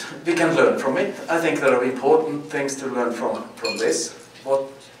it. We can learn from it. I think there are important things to learn from this. What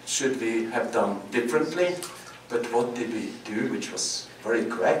should we have done differently? But what did we do which was very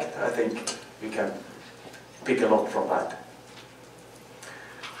correct? I think we can pick a lot from that.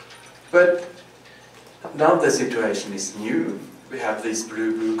 But now the situation is new. We have this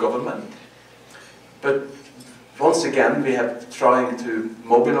blue government. But Once again, we are trying to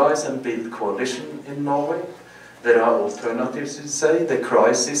mobilize and build coalition in Norway. There are alternatives, you say. The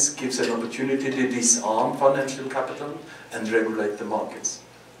crisis gives an opportunity to disarm financial capital and regulate the markets.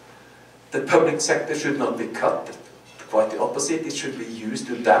 The public sector should not be cut. Quite the opposite, it should be used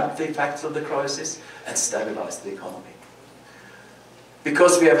to damp the effects of the crisis and stabilize the economy.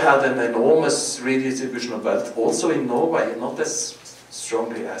 Because we have had an enormous redistribution of wealth, also in Norway, not as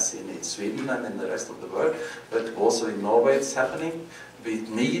strongly as in Sweden and in the rest of the world, but also in Norway it's happening. We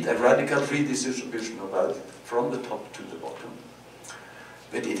need a radical redistribution of wealth from the top to the bottom.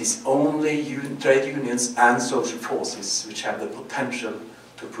 But it is only trade unions and social forces which have the potential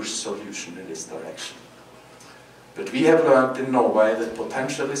to push solution in this direction. But we have learned in Norway that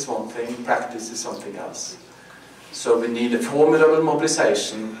potential is one thing, practice is something else. So we need a formidable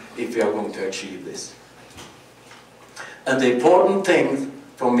mobilization if we are going to achieve this. And the important thing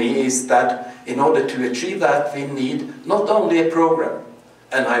for me is that in order to achieve that, we need not only a program,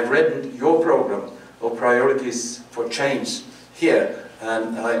 and I've read your program of priorities for change here,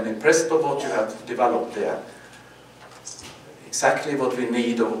 and I'm impressed by what you have developed there. Exactly what we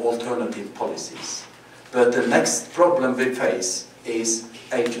need of alternative policies. But the next problem we face is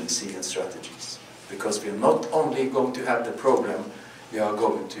agency and strategies. Because we are not only going to have the program, we are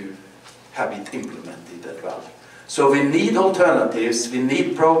going to have it implemented as well. So we need alternatives, we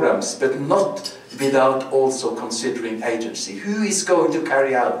need programs, but not without also considering agency. Who is going to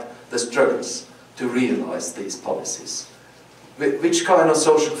carry out the struggles to realize these policies? Which kind of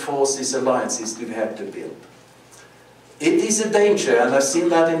social forces, alliances do we have to build? It is a danger, and I've seen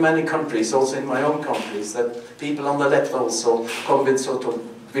that in many countries, also in my own countries, that people on the left also come with sort of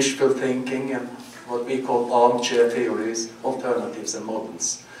wishful thinking and what we call armchair theories, alternatives and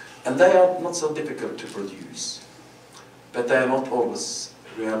models. And they are not so difficult to produce, but they are not always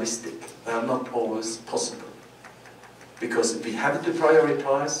realistic, they are not always possible. Because we have to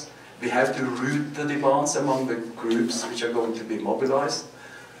prioritize, we have to root the demands among the groups which are going to be mobilized,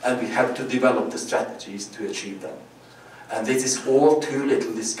 and we have to develop the strategies to achieve them. And this is all too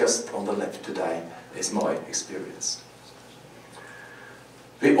little discussed on the left today, is my experience.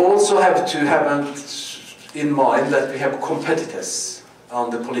 We also have to have in mind that we have competitors on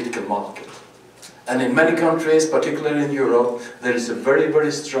the political market. And in many countries, particularly in Europe, there is a very,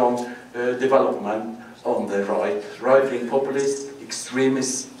 very strong development on the right-wing populists,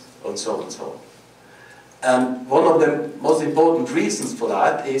 extremists, and so on and so on. And one of the most important reasons for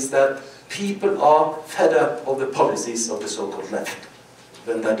that is that people are fed up of the policies of the so-called left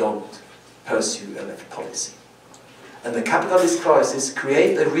when they don't pursue a left policy. And the capitalist crisis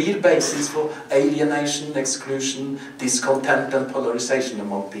creates a real basis for alienation, exclusion, discontent and polarization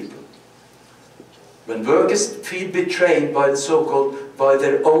among people. When workers feel betrayed by the so-called, by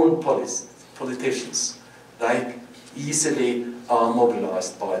their own politicians, they easily are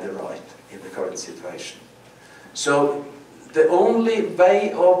mobilized by the right in the current situation. So the only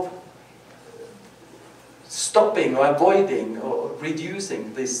way of stopping or avoiding or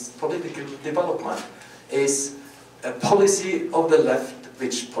reducing this political development is a policy of the left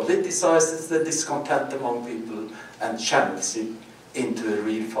which politicizes the discontent among people and channels it into a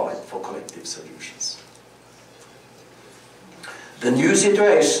real fight for collective solutions. The new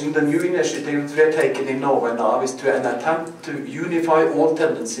situation, the new initiative we are taking in Norway now is to an attempt to unify all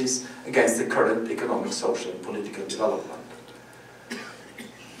tendencies against the current economic, social and political development.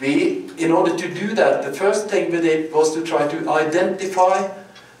 In order to do that, the first thing we did was to try to identify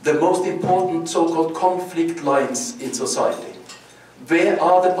the most important so-called conflict lines in society. Where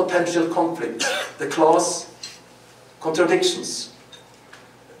are the potential conflicts, the class contradictions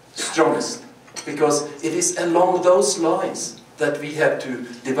strongest? Because it is along those lines that we have to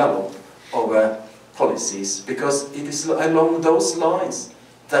develop our policies, because it is along those lines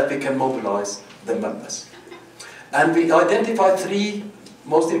that we can mobilize the members. And we identify three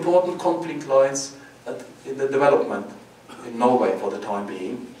most important conflict lines in the development in Norway for the time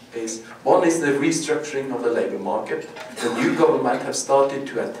being. One is the restructuring of the labour market. The new government have started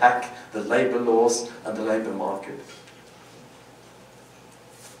to attack the labour laws and the labour market.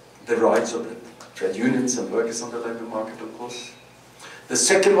 The rights of the trade unions and workers on the labour market, of course. The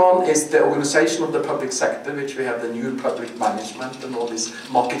second one is the organization of the public sector, which we have the new public management and all this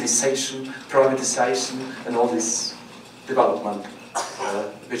marketization, privatization and all this development,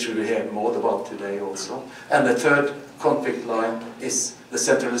 which we will hear more about today also. And the third conflict line is the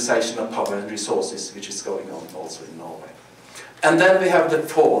centralization of power and resources, which is going on also in Norway. And then we have the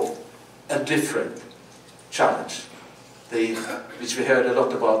fourth, a different challenge, which we heard a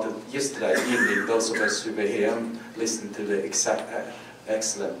lot about yesterday evening, those of us who were here and listened to the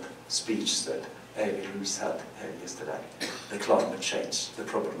excellent speech that Avery Lewis had yesterday, the climate change, the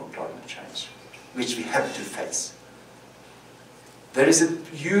problem of climate change, which we have to face. There is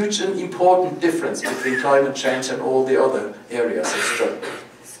a huge and important difference between climate change and all the other areas of struggle.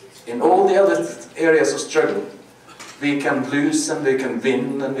 In all the other areas of struggle, we can lose and we can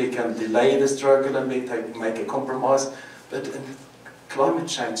win and we can delay the struggle and we make a compromise, but in climate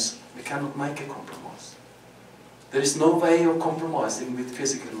change, we cannot make a compromise. There is no way of compromising with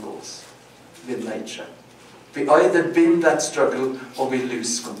physical laws, with nature. We either win that struggle or we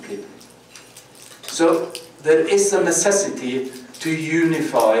lose completely. So there is a necessity to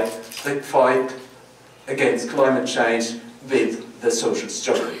unify the fight against climate change with the social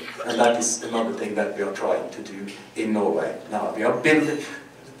struggle. And that is another thing that we are trying to do in Norway. Now we are building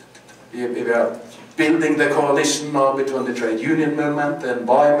the coalition now between the trade union movement, the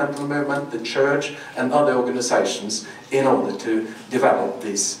environmental movement, the church and other organizations in order to develop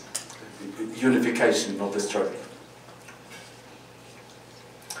this unification of the struggle.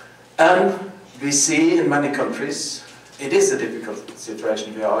 And we see in many countries, it is a difficult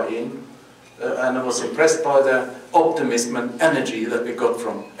situation we are in, and I was impressed by the optimism and energy that we got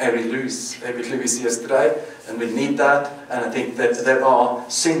from Avery Lewis yesterday, and we need that, and I think that there are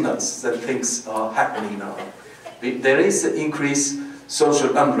signals that things are happening now. There is an increased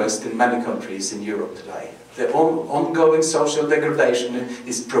social unrest in many countries in Europe today. The ongoing social degradation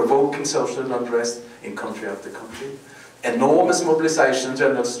is provoking social unrest in country after country. Enormous mobilization,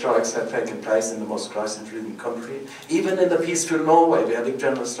 general strikes have taken place in the most crisis-ridden country. Even in the peaceful Norway, we had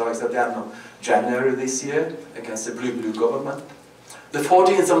general strikes at the end of January this year against the blue government. The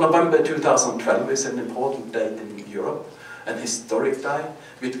 14th of November 2012 is an important date in Europe, an historic day,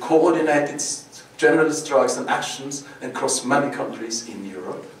 with coordinated general strikes and actions across many countries in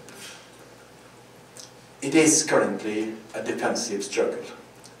Europe. It is currently a defensive struggle.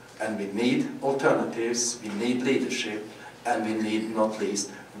 And we need alternatives, we need leadership, and we need, not least,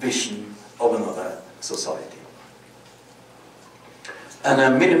 vision of another society. And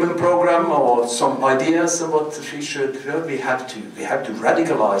a minimum program or some ideas of what we should do, we have to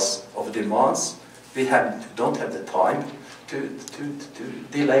radicalize our demands. We don't have the time to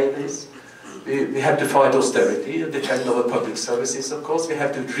delay this. We have to fight austerity, depend on public services, of course. We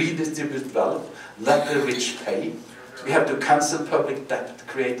have to redistribute wealth, let the rich pay. We have to cancel public debt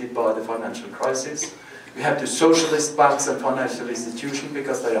created by the financial crisis. We have to socialist banks and financial institutions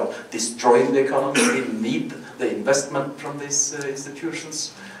because they are destroying the economy. We need the investment from these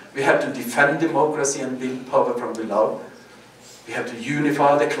institutions. We have to defend democracy and build power from below. We have to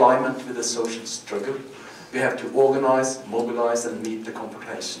unify the climate with the social struggle. We have to organize, mobilize and meet the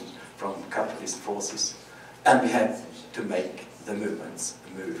confrontation from capitalist forces. And we have to make the movements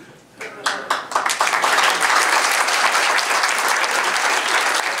move.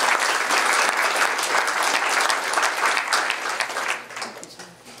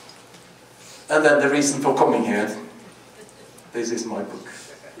 And then the reason for coming here, this is my book.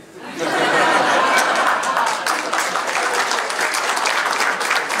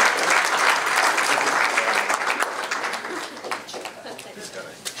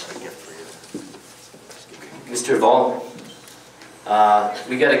 Mr. Wahl,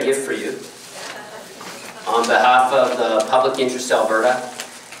 we got a gift for you. On behalf of the Public Interest Alberta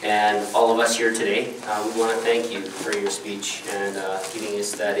and all of us here today, we want to thank you for your speech and giving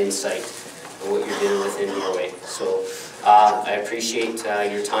us that insight on what you're doing within Norway. So I appreciate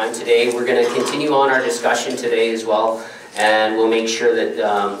your time today. We're going to continue on our discussion today as well, and we'll make sure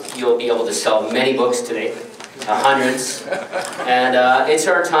that you'll be able to sell many books today, hundreds. And it's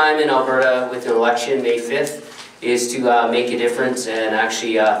our time in Alberta with an election, May 5th, is to make a difference, and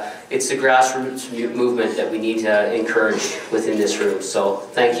actually it's the grassroots movement that we need to encourage within this room. So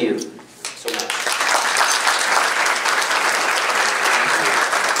thank you so much.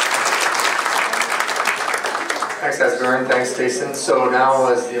 Thanks, Asbjorn. Thanks, Jason. So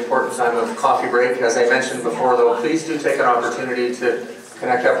now is the important time of coffee break. As I mentioned before, though, please do take an opportunity to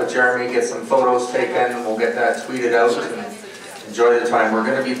connect up with Jeremy, get some photos taken. We'll get that tweeted out and enjoy the time. We're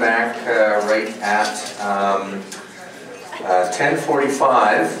going to be back right at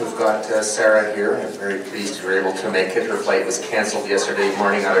 10:45. We've got Sarah here. I'm very pleased you were able to make it. Her flight was canceled yesterday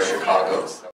morning out of Chicago.